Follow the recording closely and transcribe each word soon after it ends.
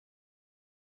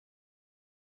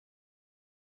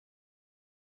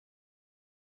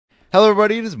Hello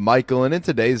everybody, it is Michael, and in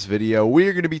today's video, we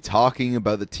are going to be talking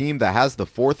about the team that has the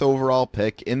 4th overall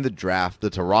pick in the draft, the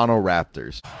Toronto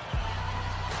Raptors.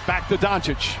 Back to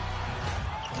Doncic.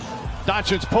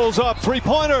 Doncic pulls up,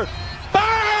 three-pointer.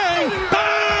 Bang!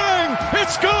 Bang!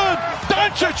 It's good!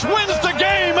 Doncic wins the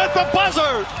game at the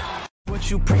buzzer! What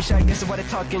you preach, I guess what I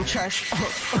talking trash.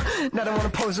 Now they wanna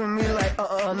pose with me like,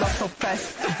 not so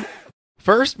fast.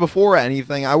 First, before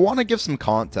anything, I want to give some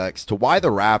context to why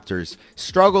the Raptors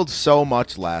struggled so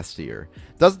much last year.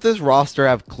 Does this roster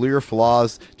have clear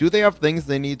flaws? Do they have things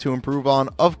they need to improve on?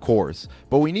 Of course,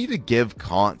 but we need to give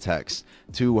context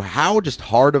to how just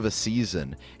hard of a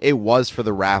season it was for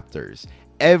the Raptors.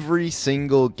 Every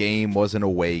single game was an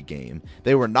away game.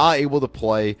 They were not able to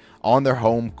play on their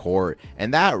home court,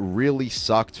 and that really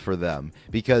sucked for them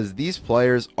because these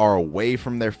players are away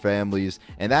from their families,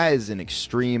 and that is an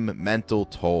extreme mental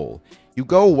toll. You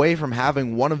go away from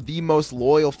having one of the most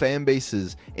loyal fan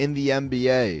bases in the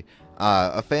NBA,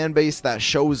 a fan base that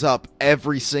shows up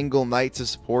every single night to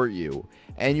support you,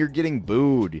 and you're getting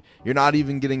booed. You're not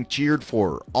even getting cheered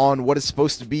for on what is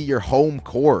supposed to be your home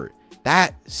court.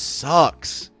 That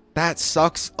sucks. That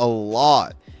sucks a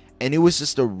lot. And it was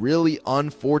just a really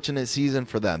unfortunate season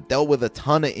for them. Dealt with a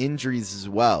ton of injuries as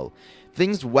well.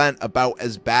 Things went about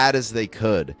as bad as they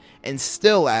could. And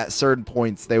still at certain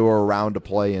points they were around a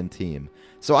play-in team.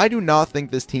 So I do not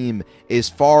think this team is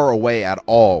far away at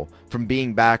all from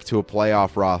being back to a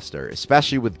playoff roster.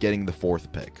 Especially with getting the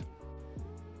 4th pick.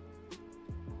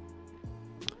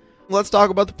 Let's talk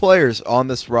about the players on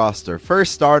this roster.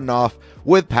 First, starting off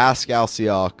with Pascal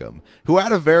Siakam, who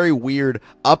had a very weird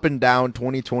up and down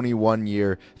 2021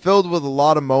 year, filled with a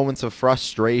lot of moments of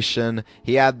frustration.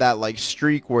 He had that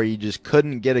streak where he just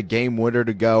couldn't get a game winner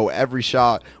to go. Every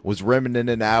shot was rimming in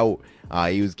and out.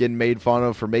 He was getting made fun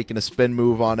of for making a spin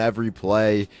move on every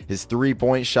play. His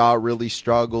three-point shot really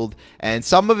struggled, and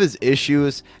some of his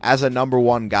issues as a number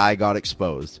 1 guy got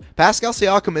exposed. Pascal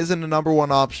Siakam isn't a number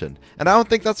 1 option, and I don't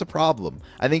think that's a problem.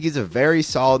 I think he's a very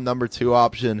solid number 2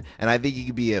 option, and I think he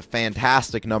could be a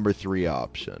fantastic number 3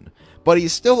 option. But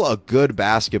he's still a good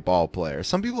basketball player.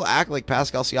 Some people act like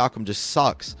Pascal Siakam just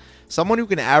sucks. Someone who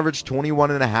can average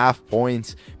 21.5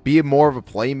 points, be more of a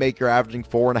playmaker averaging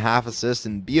 4.5 assists,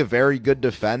 and be a very good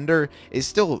defender is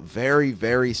still very,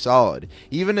 very solid.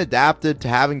 He even adapted to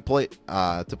having play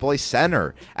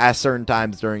center at certain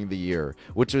times during the year,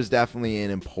 which was definitely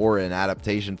an important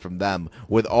adaptation from them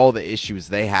with all the issues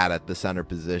they had at the center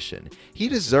position. He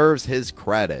deserves his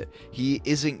credit. He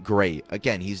isn't great.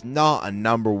 Again, he's not a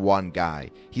number 1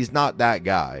 guy. He's not that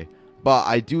guy. But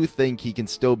I do think he can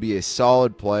still be a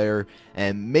solid player,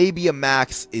 and maybe a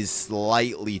max is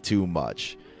slightly too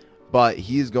much. But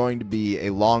he's going to be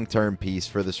a long-term piece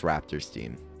for this Raptors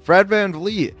team. Fred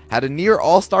VanVleet had a near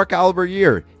all-star caliber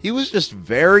year. He was just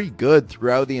very good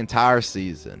throughout the entire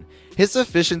season. His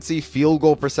efficiency field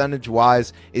goal percentage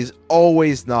wise is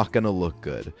always not going to look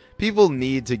good. People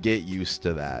need to get used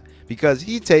to that because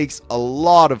he takes a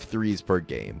lot of threes per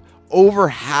game. Over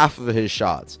half of his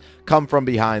shots come from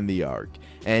behind the arc.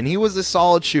 And he was a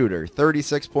solid shooter,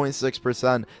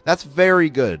 36.6%. That's very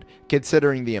good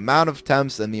considering the amount of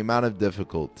attempts and the amount of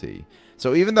difficulty.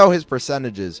 So even though his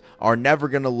percentages are never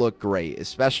going to look great,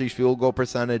 especially field goal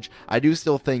percentage, I do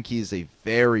still think he's a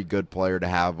very good player to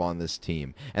have on this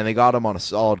team. And they got him on a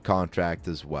solid contract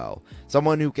as well.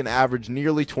 Someone who can average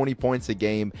nearly 20 points a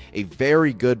game, a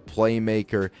very good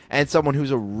playmaker, and someone who's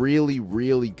a really,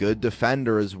 really good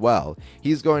defender as well.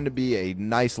 He's going to be a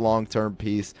nice long-term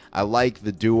piece. I like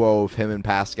the duo of him and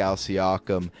Pascal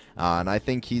Siakam, and I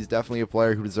think he's definitely a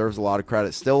player who deserves a lot of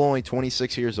credit. Still only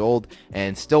 26 years old,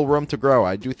 and still room to grow.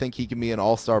 I do think he can be an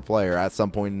all-star player at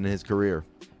some point in his career.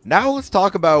 Now let's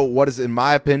talk about what is, in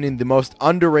my opinion, the most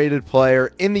underrated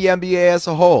player in the NBA as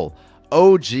a whole,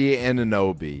 OG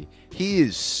Anunoby. He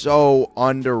is so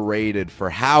underrated for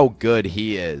how good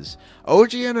he is. OG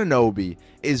Anunoby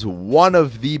is one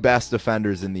of the best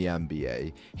defenders in the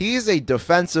NBA. He is a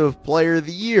defensive player of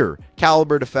the year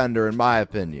caliber defender in my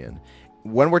opinion.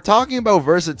 When we're talking about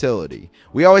versatility,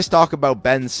 we always talk about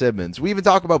Ben Simmons. We even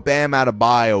talk about Bam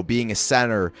Adebayo being a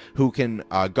center who can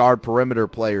guard perimeter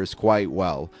players quite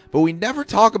well. But we never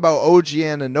talk about OG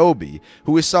Anunoby,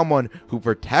 who is someone who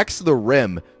protects the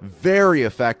rim very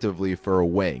effectively for a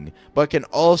wing, but can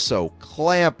also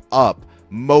clamp up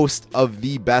most of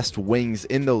the best wings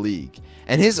in the league.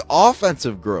 And his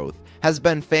offensive growth has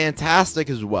been fantastic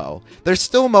as well. There's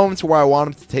still moments where I want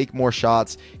him to take more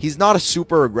shots. He's not a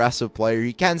super aggressive player.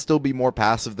 He can still be more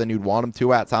passive than you'd want him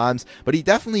to at times, but he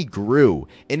definitely grew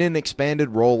in an expanded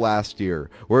role last year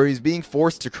where he's being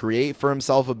forced to create for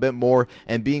himself a bit more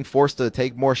and being forced to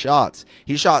take more shots.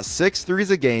 He shot 6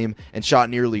 threes a game and shot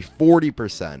nearly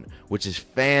 40%, which is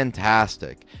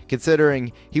fantastic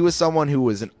considering he was someone who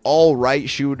was an all-right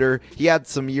shooter. He had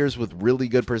some years with really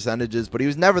good percentages, but he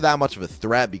was never that much of a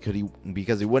threat because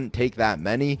he wouldn't take that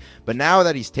many. But now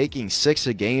that he's taking 6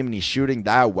 a game and he's shooting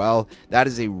that well, that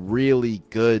is a really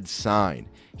good sign.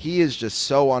 He is just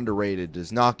so underrated,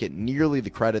 does not get nearly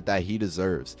the credit that he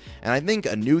deserves. And I think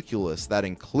a nucleus that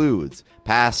includes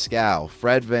Pascal,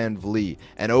 Fred VanVleet,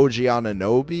 and OG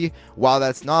Anunoby, while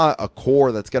that's not a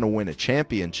core that's going to win a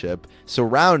championship,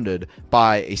 surrounded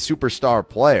by a superstar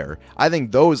player, I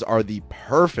think those are the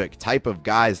perfect type of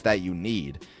guys that you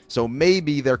need. So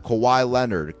maybe their Kawhi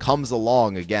Leonard comes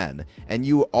along again, and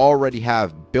you already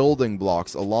have building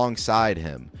blocks alongside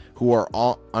him who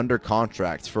are under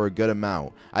contract for a good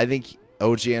amount. I think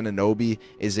OG Anunoby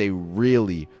is a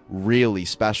really, really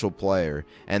special player.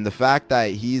 And the fact that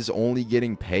he's only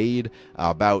getting paid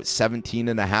about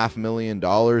 $17.5 million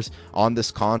on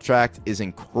this contract is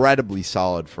incredibly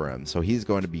solid for him. So he's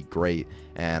going to be great.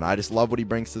 And I just love what he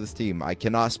brings to this team. I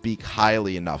cannot speak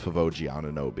highly enough of OG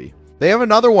Anunoby. They have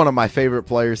another one of my favorite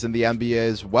players in the NBA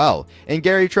as well, in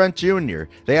Gary Trent Jr.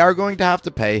 They are going to have to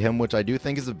pay him, which I do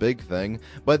think is a big thing,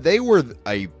 but they were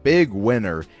a big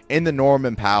winner in the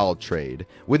Norman Powell trade.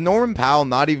 With Norman Powell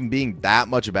not even being that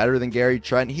much better than Gary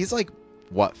Trent, he's like,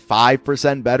 what,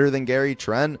 5% better than Gary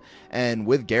Trent? And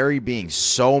with Gary being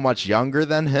so much younger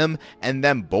than him and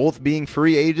them both being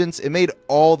free agents, it made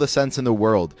all the sense in the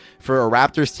world for a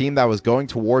Raptors team that was going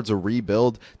towards a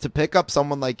rebuild to pick up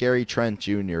someone like Gary Trent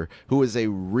Jr., who is a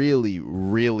really,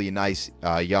 really nice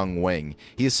young wing.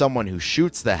 He's someone who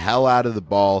shoots the hell out of the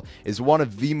ball, is one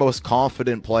of the most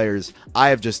confident players I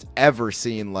have just ever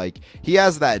seen. Like, he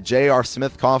has that J.R.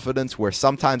 Smith confidence where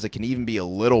sometimes it can even be a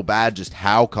little bad just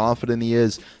how confident he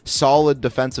is. Solid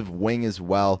defensive wing as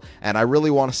well. And I really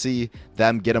want to see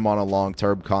them get him on a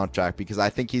long-term contract because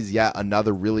I think he's yet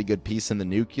another really good piece in the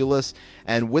nucleus.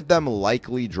 And with them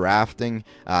likely drafting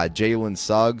Jalen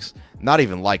Suggs, not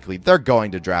even likely, they're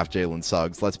going to draft Jalen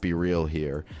Suggs. Let's be real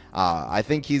here. I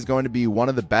think he's going to be one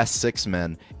of the best 6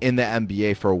 men in the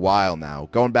NBA for a while now.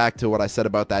 Going back to what I said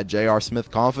about that J.R. Smith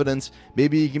confidence,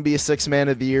 maybe he can be a 6th man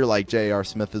of the year like J.R.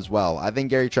 Smith as well. I think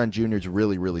Gary Trent Jr. is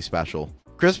really, really special.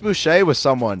 Chris Boucher was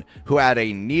someone who had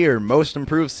a near most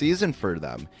improved season for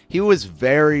them. He was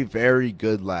very, very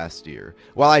good last year.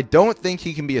 While I don't think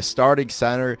he can be a starting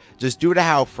center just due to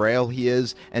how frail he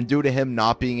is and due to him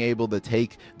not being able to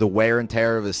take the wear and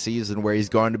tear of a season where he's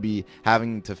going to be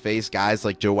having to face guys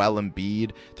like Joel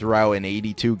Embiid throughout an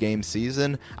 82-game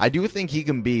season, I do think he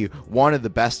can be one of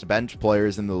the best bench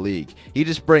players in the league. He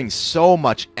just brings so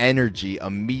much energy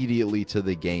immediately to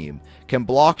the game. Can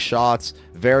block shots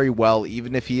very well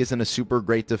even if he isn't a super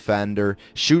great defender,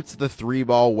 shoots the 3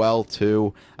 ball well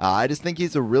too. I just think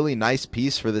he's a really nice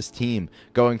piece for this team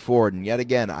going forward, and yet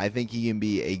again I think he can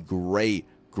be a great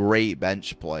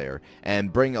bench player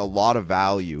and bring a lot of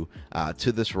value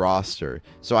to this roster.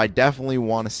 So I definitely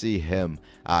want to see him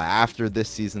after this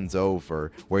season's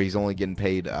over, where he's only getting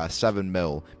paid $7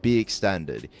 million, be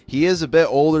extended. He is a bit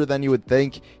older than you would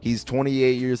think. He's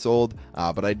 28 years old,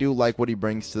 but I do like what he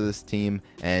brings to this team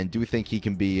and do think he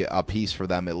can be a piece for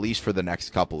them at least for the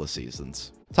next couple of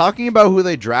seasons. Talking about who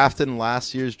they drafted in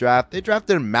last year's draft, they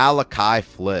drafted Malachi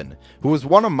Flynn, who was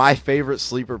one of my favorite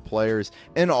sleeper players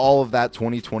in all of that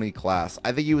 2020 class.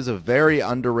 I think he was a very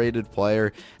underrated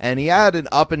player, and he had an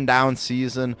up and down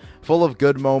season, full of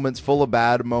good moments, full of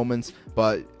bad moments,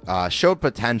 but showed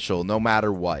potential no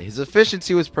matter what. His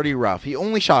efficiency was pretty rough. He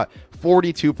only shot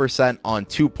 42% on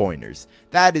 2-pointers.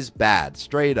 That is bad,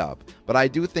 straight up. But I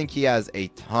do think he has a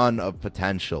ton of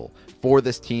potential for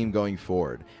this team going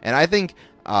forward. And I think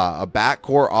a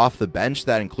backcourt off the bench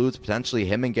that includes potentially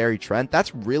him and Gary Trent,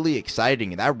 that's really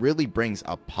exciting, and that really brings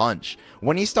a punch.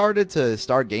 When he started to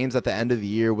start games at the end of the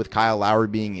year with Kyle Lowry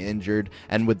being injured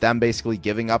and with them basically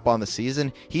giving up on the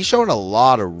season, he showed a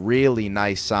lot of really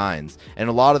nice signs and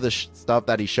a lot of the stuff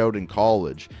that he showed in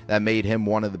college that made him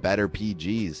one of the better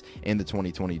PGs in the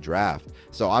 2020 draft.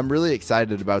 So I'm really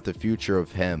excited about the future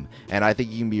of him, and I think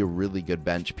he can be a really good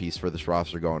bench piece for this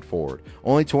roster going forward.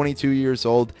 Only 22 years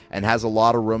old and has a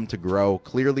lot of room to grow,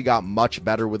 clearly got much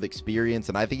better with experience,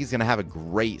 and I think he's going to have a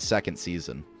great second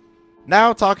season.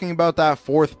 Now, talking about that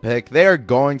fourth pick, they are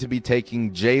going to be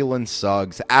taking Jalen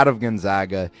Suggs out of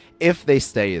Gonzaga if they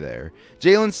stay there.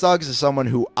 Jalen Suggs is someone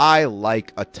who I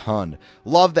like a ton.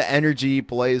 Love the energy he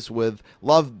plays with.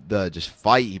 Love the just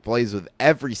fight he plays with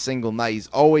every single night. He's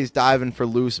always diving for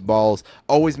loose balls,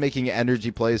 always making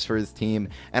energy plays for his team.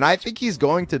 And I think he's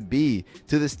going to be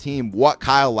to this team what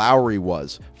Kyle Lowry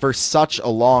was for such a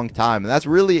long time. And that's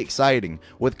really exciting.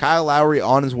 With Kyle Lowry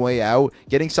on his way out,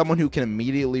 getting someone who can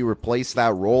immediately replace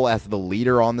that role as the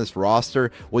leader on this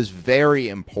roster was very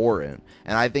important.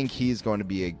 And I think he's going to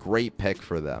be a great pick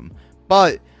for them.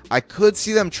 But I could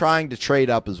see them trying to trade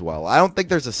up as well. I don't think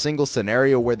there's a single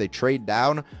scenario where they trade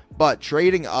down, but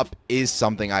trading up is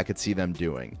something I could see them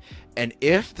doing. And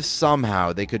if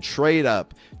somehow they could trade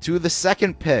up to the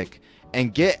second pick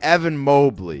and get Evan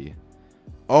Mobley,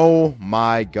 oh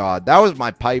my God, that was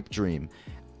my pipe dream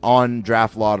on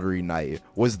draft lottery night,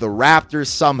 was the Raptors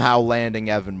somehow landing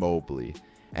Evan Mobley.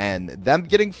 And them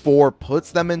getting 4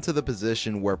 puts them into the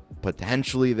position where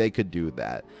potentially they could do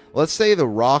that. Let's say the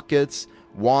Rockets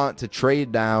want to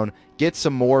trade down, get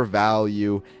some more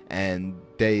value, and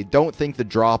they don't think the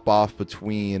drop-off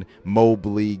between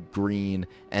Mobley, Green,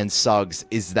 and Suggs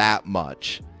is that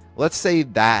much. Let's say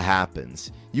that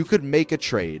happens. You could make a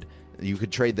trade. You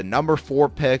could trade the number 4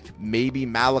 pick, maybe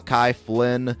Malachi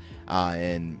Flynn,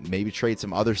 and maybe trade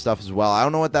some other stuff as well. I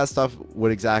don't know what that stuff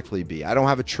would exactly be. I don't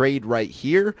have a trade right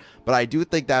here, but I do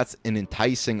think that's an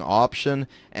enticing option.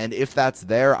 And if that's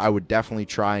there, I would definitely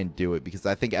try and do it, because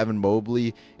I think Evan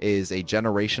Mobley is a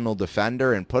generational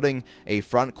defender, and putting a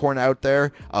front court out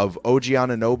there of OG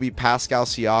Anunoby, Pascal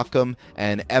Siakam,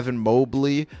 and Evan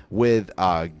Mobley with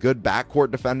good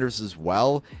backcourt defenders as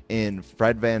well in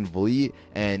Fred VanVleet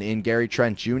and in Gary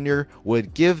Trent Jr.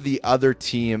 would give the other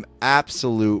team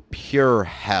absolute pure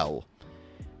hell.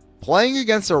 Playing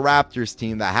against a Raptors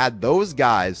team that had those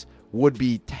guys would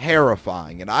be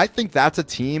terrifying, and I think that's a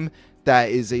team that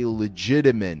is a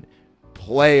legitimate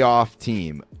playoff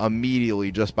team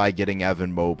immediately just by getting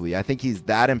Evan Mobley. I think he's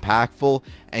that impactful,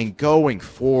 and going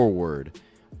forward,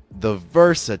 the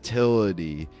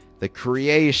versatility, the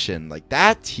creation, like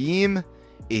that team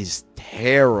is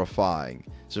terrifying.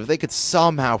 So if they could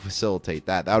somehow facilitate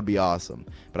that, that would be awesome.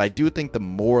 But I do think the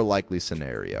more likely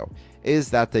scenario is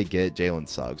that they get Jalen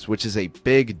Suggs, which is a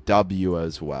big W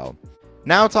as well.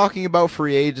 Now, talking about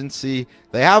free agency,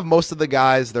 they have most of the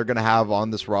guys they're going to have on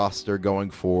this roster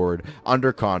going forward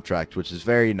under contract, which is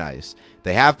very nice.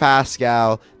 They have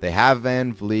Pascal, they have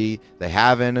VanVleet, they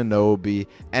have Anunoby,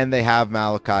 and they have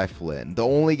Malachi Flynn. The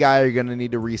only guy you're going to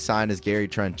need to re-sign is Gary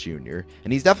Trent Jr.,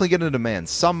 and he's definitely going to demand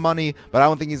some money, but I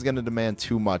don't think he's going to demand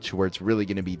too much where it's really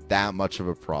going to be that much of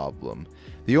a problem.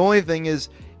 The only thing is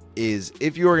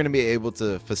if you are going to be able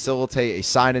to facilitate a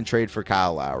sign and trade for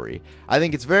Kyle Lowry. I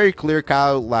think it's very clear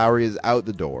Kyle Lowry is out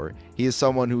the door. He is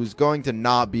someone who's going to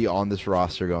not be on this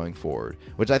roster going forward,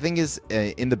 which I think is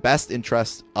in the best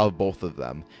interest of both of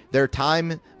them. Their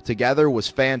time together was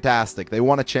fantastic. They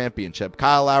won a championship.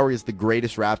 Kyle Lowry is the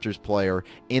greatest Raptors player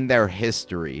in their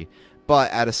history.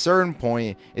 But at a certain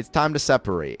point, it's time to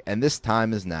separate, and this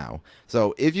time is now.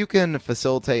 So if you can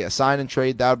facilitate a sign and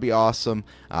trade, that would be awesome,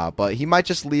 but he might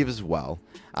just leave as well.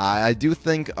 I do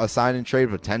think a sign and trade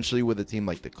potentially with a team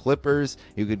like the Clippers,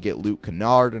 you could get Luke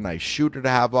Kennard, a nice shooter to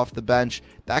have off the bench.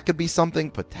 That could be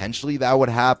something potentially that would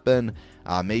happen.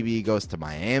 Maybe he goes to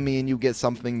Miami and you get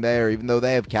something there, even though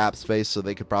they have cap space, so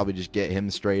they could probably just get him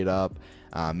straight up.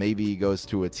 Maybe he goes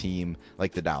to a team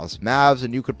like the Dallas Mavs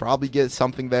and you could probably get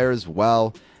something there as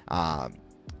well.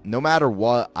 No matter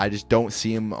what, I just don't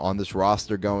see him on this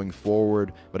roster going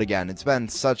forward. But again, it's been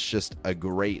such just a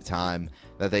great time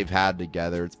that they've had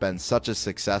together. It's been such a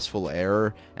successful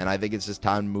era, and I think it's just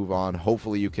time to move on.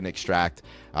 Hopefully you can extract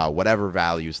whatever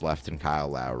value's left in Kyle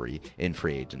Lowry in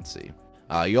free agency.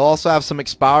 You'll also have some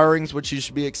expirings, which you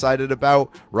should be excited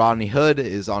about. Rodney Hood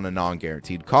is on a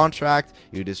non-guaranteed contract.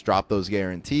 You just drop those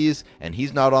guarantees, and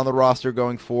he's not on the roster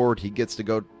going forward. He gets to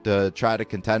go to try to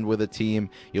contend with a team.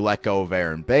 You let go of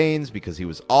Aaron Baines because he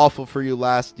was awful for you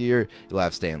last year. You'll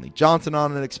have Stanley Johnson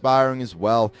on an expiring as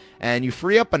well, and you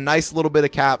free up a nice little bit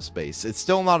of cap space. It's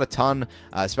still not a ton,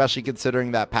 especially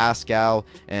considering that Pascal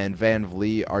and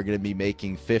VanVleet are going to be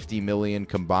making $50 million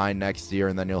combined next year,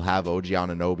 and then you'll have OG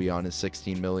Anunoby on his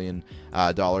 $16 million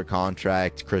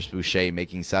contract, Chris Boucher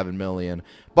making $7 million,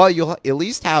 but you'll at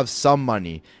least have some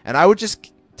money, and I would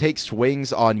just take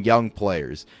swings on young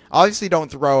players. Obviously,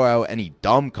 don't throw out any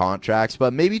dumb contracts,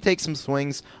 but maybe take some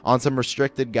swings on some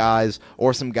restricted guys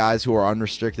or some guys who are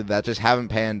unrestricted that just haven't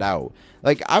panned out.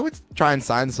 Like, I would try and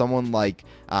sign someone like,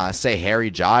 say, Harry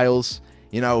Giles.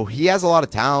 You know, he has a lot of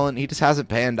talent. He just hasn't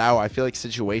panned out. I feel like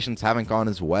situations haven't gone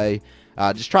his way.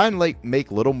 Just try and like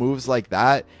make little moves like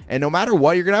that, and no matter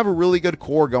what, you're gonna have a really good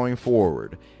core going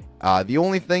forward. The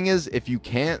only thing is, if you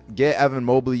can't get Evan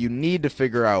Mobley, you need to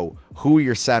figure out who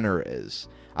your center is.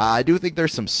 I do think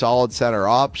there's some solid center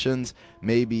options.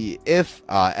 Maybe if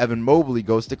Evan Mobley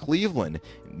goes to Cleveland,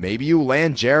 maybe you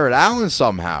land Jared Allen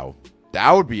somehow.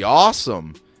 That would be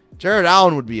awesome. Jared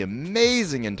Allen would be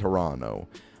amazing in Toronto.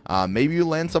 Maybe you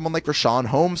land someone like Rashawn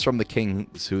Holmes from the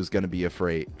Kings, who's going to be a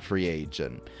free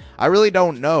agent. I really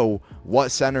don't know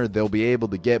what center they'll be able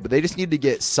to get, but they just need to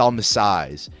get some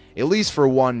size, at least for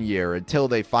 1 year, until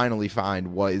they finally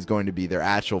find what is going to be their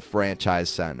actual franchise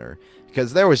center.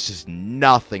 Because there was just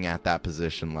nothing at that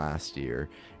position last year.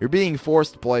 You're being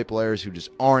forced to play players who just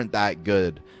aren't that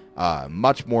good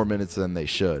much more minutes than they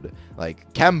should.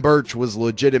 Like, Khem Birch was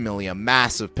legitimately a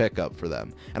massive pickup for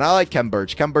them. And I like Khem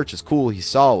Birch. Khem Birch is cool. He's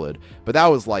solid. But that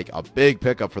was like a big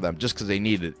pickup for them just because they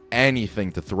needed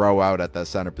anything to throw out at that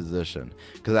center position.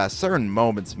 Because at certain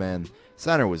moments, man,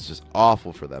 center was just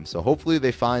awful for them. So hopefully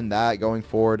they find that going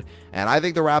forward. And I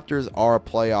think the Raptors are a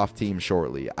playoff team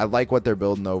shortly. I like what they're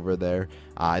building over there.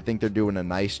 I think they're doing a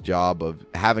nice job of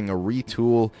having a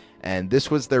retool. And this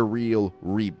was their real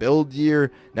rebuild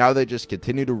year. Now they just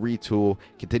continue to retool,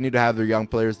 continue to have their young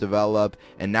players develop.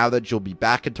 And now that you'll be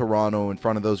back in Toronto in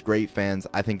front of those great fans,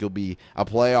 I think you'll be a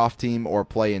playoff team or a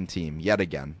play-in team yet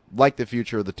again. Like the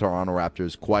future of the Toronto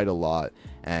Raptors quite a lot.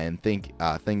 And think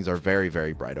things are very,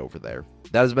 very bright over there.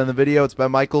 That has been the video. It's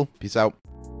been Michael. Peace out.